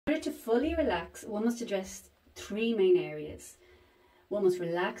In order to fully relax, one must address three main areas. One must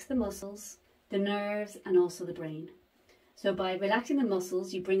relax the muscles, the nerves, and also the brain. So by relaxing the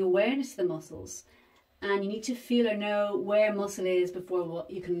muscles, you bring awareness to the muscles, and you need to feel or know where muscle is before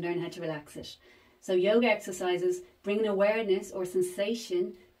you can learn how to relax it. So yoga exercises bring an awareness or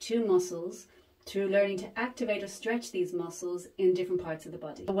sensation to muscles through learning to activate or stretch these muscles in different parts of the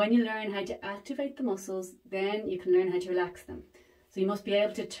body. When you learn how to activate the muscles, then you can learn how to relax them. So you must be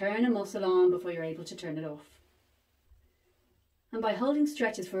able to turn a muscle on before you're able to turn it off. And by holding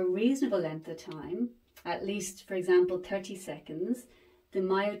stretches for a reasonable length of time, at least, for example, 30 seconds, the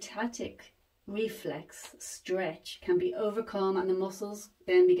myotatic reflex stretch can be overcome and the muscles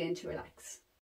then begin to relax.